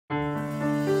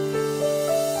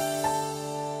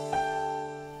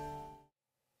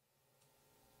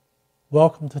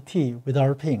Welcome to Tea with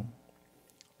Erping.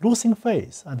 Losing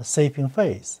face and saving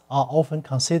face are often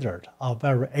considered a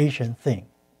very Asian thing.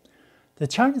 The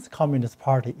Chinese Communist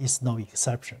Party is no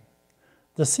exception.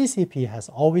 The CCP has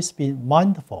always been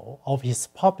mindful of its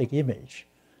public image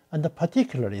and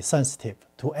particularly sensitive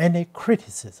to any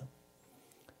criticism.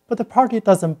 But the party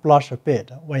doesn't blush a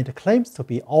bit when it claims to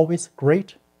be always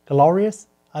great, glorious,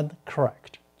 and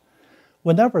correct.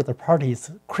 Whenever the party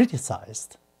is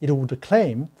criticized, it would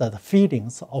claim that the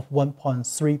feelings of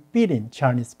 1.3 billion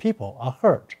Chinese people are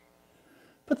hurt.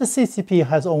 But the CCP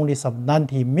has only some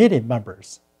 90 million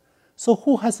members. So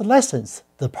who has licensed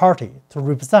the party to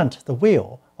represent the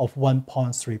will of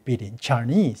 1.3 billion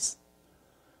Chinese?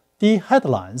 The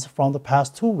headlines from the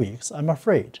past 2 weeks, I'm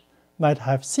afraid, might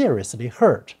have seriously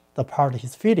hurt the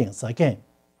party's feelings again.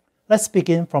 Let's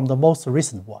begin from the most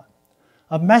recent one.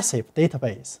 A massive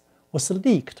database was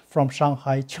leaked from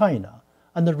Shanghai, China,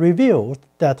 and revealed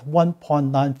that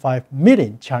 1.95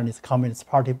 million Chinese Communist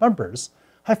Party members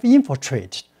have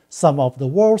infiltrated some of the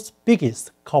world's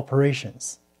biggest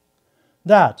corporations.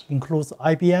 That includes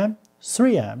IBM,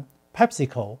 3M,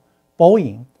 PepsiCo,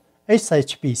 Boeing,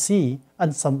 HSBC,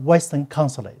 and some Western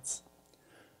consulates.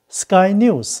 Sky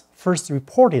News first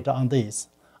reported on this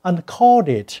and called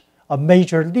it a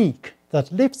major leak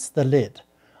that lifts the lid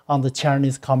on the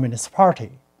Chinese Communist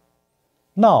Party.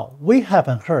 Now, we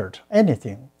haven't heard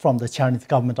anything from the Chinese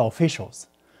government officials,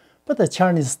 but the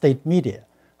Chinese state media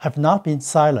have not been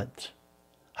silent.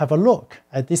 Have a look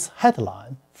at this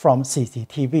headline from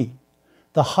CCTV.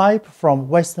 The hype from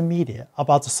Western media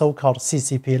about the so-called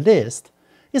CCP list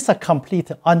is a complete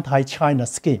anti-China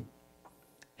scheme.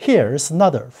 Here's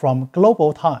another from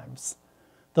Global Times.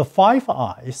 The Five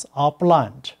Eyes are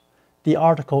blind. The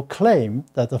article claimed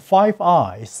that the Five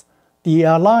Eyes, the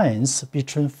alliance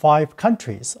between 5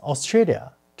 countries,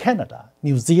 Australia, Canada,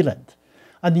 New Zealand,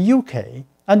 and the UK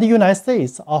and the United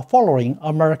States, are following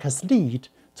America's lead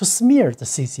to smear the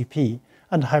CCP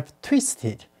and have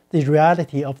twisted the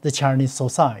reality of the Chinese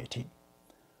society.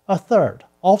 A third,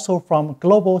 also from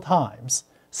Global Times,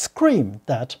 screamed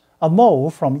that a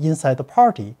mole from inside the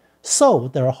party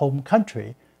sold their home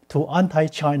country to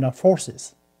anti-China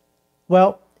forces.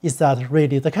 Well, is that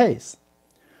really the case?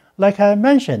 Like I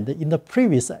mentioned in the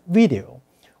previous video,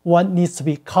 one needs to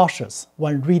be cautious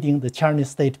when reading the Chinese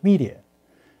state media.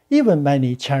 Even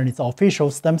many Chinese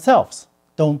officials themselves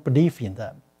don't believe in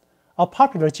them. A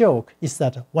popular joke is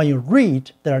that when you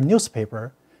read their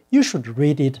newspaper, you should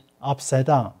read it upside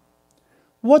down.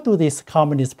 What do these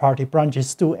Communist Party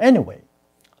branches do anyway?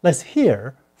 Let's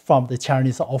hear from the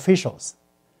Chinese officials.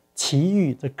 Qi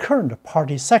Yu, the current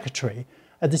party secretary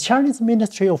at the Chinese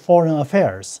Ministry of Foreign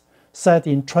Affairs, said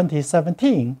in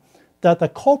 2017 that the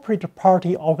corporate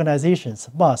party organizations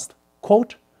must,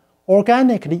 quote,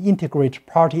 organically integrate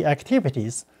party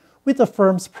activities with the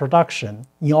firm's production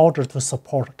in order to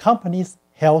support companies'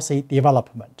 healthy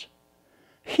development.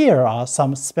 Here are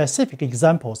some specific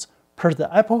examples per the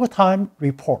Epoch Times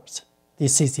reports. The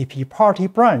CCP party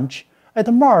branch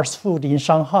at Mars Food in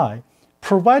Shanghai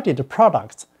provided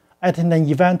products at an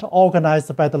event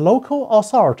organized by the local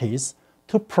authorities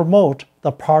to promote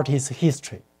the party's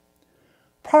history.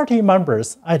 Party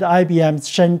members at IBM's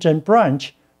Shenzhen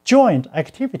branch joined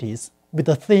activities with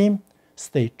the theme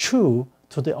 "Stay true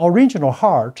to the original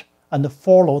heart and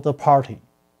follow the party."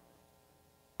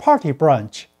 Party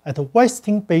branch at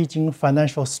Westin Beijing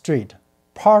Financial Street,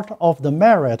 part of the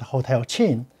Marriott hotel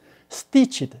chain,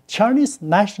 stitched Chinese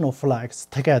national flags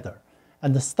together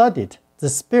and studied the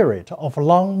spirit of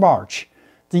Long March,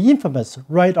 the infamous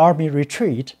Red Army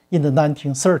retreat in the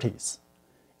 1930s.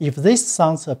 If this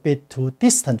sounds a bit too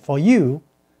distant for you,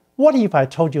 what if I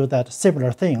told you that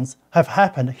similar things have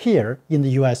happened here in the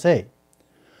USA?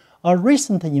 A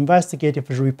recent investigative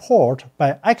report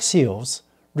by Axios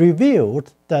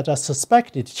revealed that a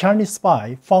suspected Chinese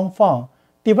spy, Fang Fang,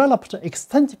 developed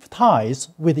extensive ties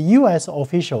with U.S.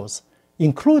 officials,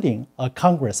 including a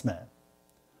congressman.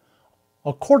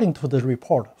 According to the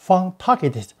report, Fang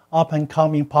targeted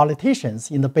up-and-coming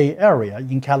politicians in the Bay Area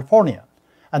in California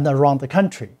and around the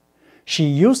country. She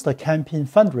used the campaign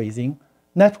fundraising,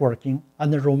 networking,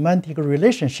 and romantic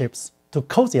relationships to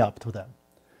cozy up to them.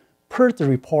 Per the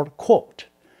report, quote,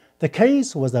 the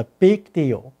case was a big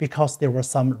deal because there were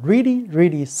some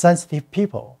really sensitive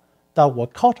people that were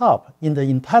caught up in the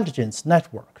intelligence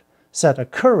network, said a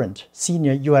current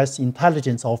senior U.S.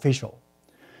 intelligence official.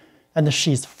 And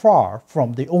she's far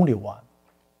from the only one.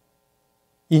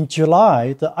 In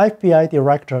July, the FBI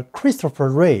Director Christopher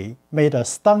Wray made a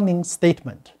stunning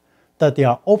statement that they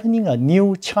are opening a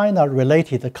new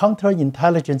China-related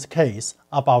counterintelligence case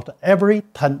about every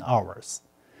 10 hours.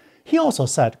 He also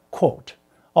said, quote,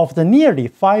 "Of the nearly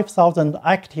 5,000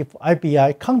 active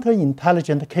FBI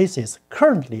counterintelligence cases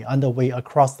currently underway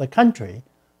across the country,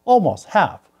 almost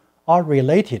half are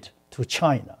related to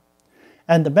China,"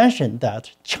 and mentioned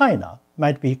that China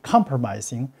might be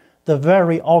compromising the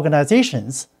very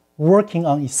organizations working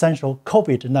on essential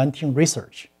COVID-19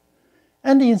 research.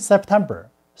 And in September,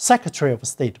 Secretary of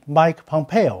State Mike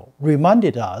Pompeo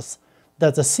reminded us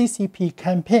that the CCP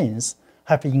campaigns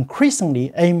have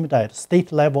increasingly aimed at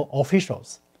state-level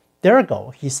officials. Their goal,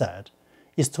 he said,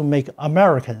 is to make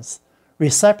Americans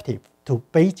receptive to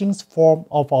Beijing's form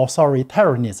of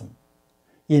authoritarianism.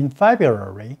 In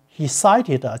February, he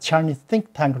cited a Chinese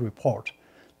think tank report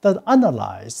that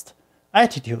analyzed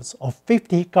attitudes of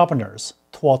 50 governors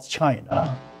towards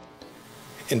China.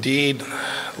 Indeed,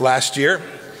 last year,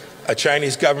 a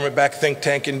Chinese government-backed think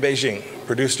tank in Beijing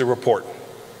produced a report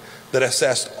that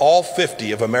assessed all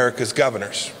 50 of America's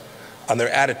governors on their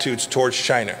attitudes towards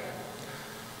China.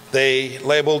 They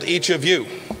labeled each of you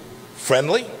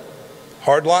friendly,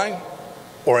 hardline,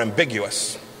 or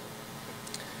ambiguous.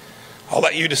 I'll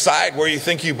let you decide where you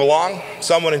think you belong.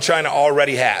 Someone in China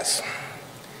already has.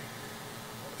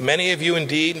 Many of you,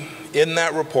 indeed, in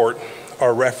that report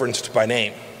are referenced by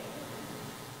name.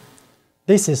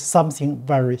 This is something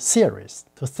very serious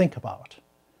to think about.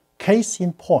 Case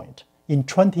in point, in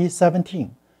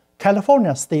 2017,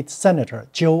 California State Senator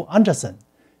Joe Anderson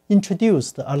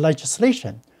introduced a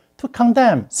legislation to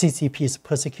condemn CCP's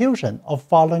persecution of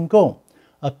Falun Gong,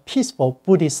 a peaceful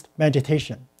Buddhist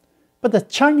meditation. But the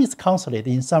Chinese consulate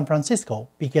in San Francisco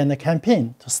began a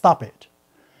campaign to stop it.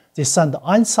 They sent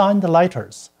unsigned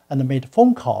letters and made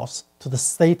phone calls to the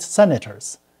state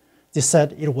senators. They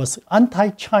said it was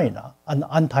anti-China and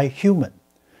anti-human,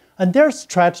 and their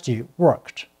strategy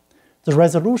worked. The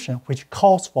resolution, which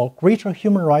calls for greater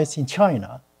human rights in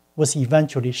China, was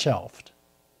eventually shelved.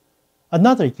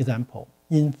 Another example,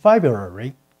 in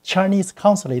February, Chinese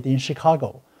consulate in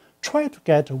Chicago tried to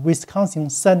get Wisconsin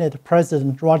Senate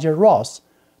President Roger Ross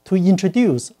to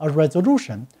introduce a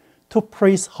resolution to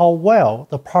praise how well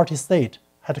the party state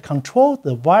had controlled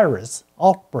the virus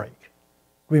outbreak.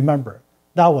 Remember,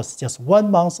 that was just 1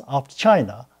 month after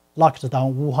China locked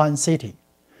down Wuhan city.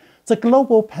 The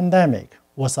global pandemic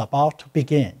was about to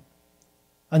begin.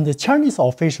 And the Chinese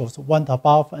officials went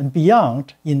above and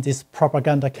beyond in this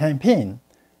propaganda campaign.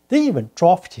 They even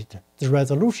drafted the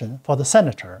resolution for the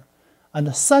senator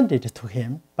and sent it to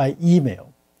him by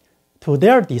email. To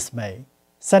their dismay,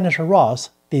 Senator Ross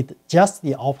did just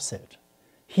the opposite.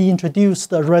 He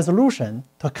introduced a resolution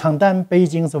to condemn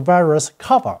Beijing's virus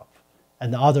cover-up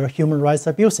and other human rights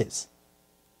abuses.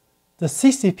 The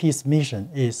CCP's mission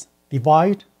is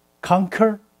divide,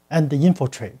 conquer, and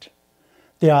infiltrate.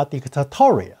 They are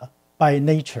dictatorial by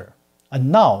nature,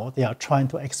 and now they are trying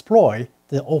to exploit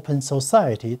the open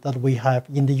society that we have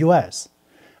in the U.S.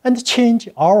 and change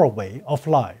our way of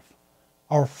life.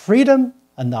 Our freedom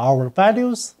and our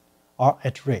values are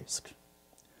at risk.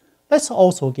 Let's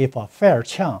also give a fair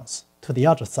chance to the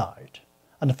other side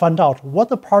and find out what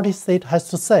the party state has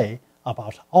to say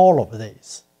about all of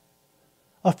this.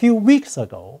 A few weeks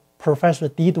ago, Professor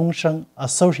Di Dongsheng,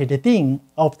 Associate Dean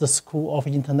of the School of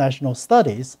International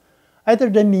Studies at the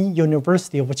Renmin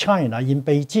University of China in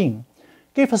Beijing,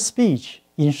 gave a speech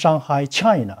in Shanghai,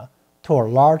 China, to a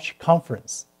large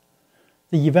conference.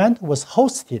 The event was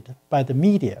hosted by the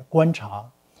media Guancha.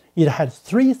 It had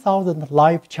 3,000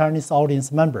 live Chinese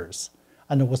audience members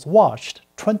and was watched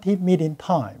 20 million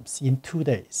times in 2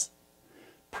 days.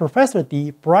 Professor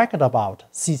Di bragged about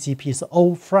CCP's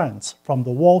old friends from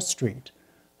the Wall Street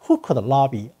who could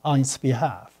lobby on its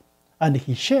behalf, and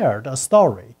he shared a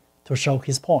story to show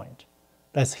his point.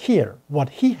 Let's hear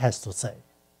what he has to say.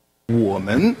 我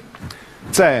们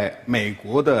在美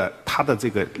国的它的这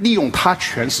个利用它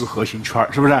全是核心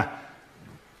圈，是不是？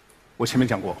我前面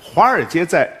讲过，华尔街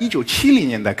在1970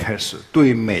年代开始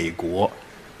对美国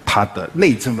它的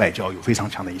内政外交有非常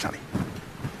强的影响力，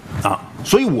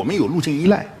所以我们有路径依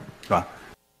赖，是吧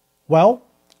Well,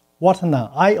 what an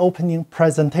eye-opening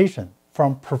presentation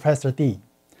from Professor Di.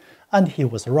 And he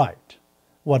was right.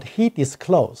 What he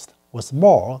disclosed was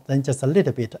more than just a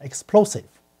little bit explosive,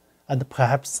 and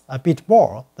perhaps a bit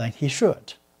more than he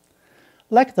should.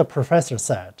 Like the professor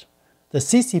said, the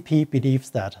CCP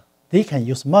believes that they can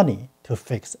use money to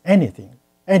fix anything,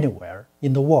 anywhere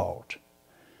in the world.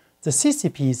 The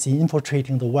CCP is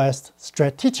infiltrating the West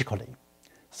strategically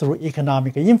through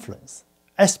economic influence,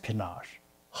 espionage,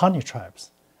 honey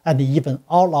traps, and even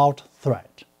all-out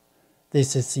threat.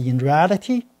 This is in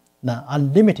reality an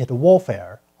unlimited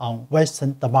warfare on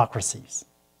Western democracies.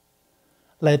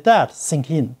 Let that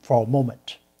sink in for a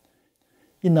moment.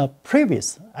 In a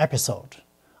previous episode,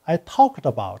 I talked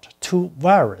about two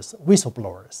various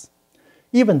whistleblowers.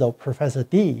 Even though Professor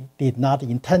D did not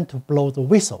intend to blow the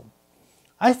whistle,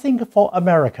 I think for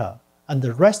America and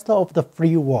the rest of the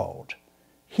free world,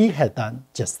 he had done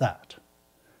just that.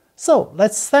 So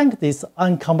let's thank this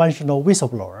unconventional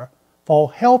whistleblower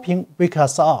for helping wake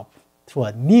us up to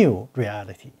a new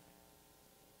reality.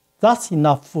 That's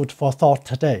enough food for thought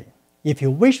today. If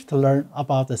you wish to learn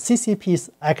about the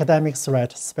CCP's academic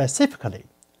threat specifically,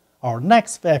 our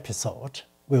next episode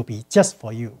will be just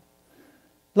for you.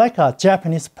 Like a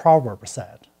Japanese proverb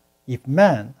said, if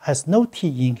man has no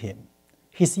tea in him,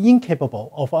 he's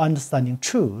incapable of understanding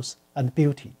truth and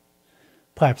beauty.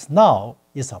 Perhaps now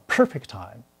is a perfect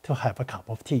time to have a cup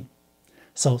of tea.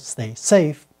 So stay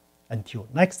safe. Until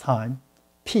next time,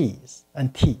 peace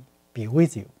and tea be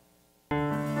with you.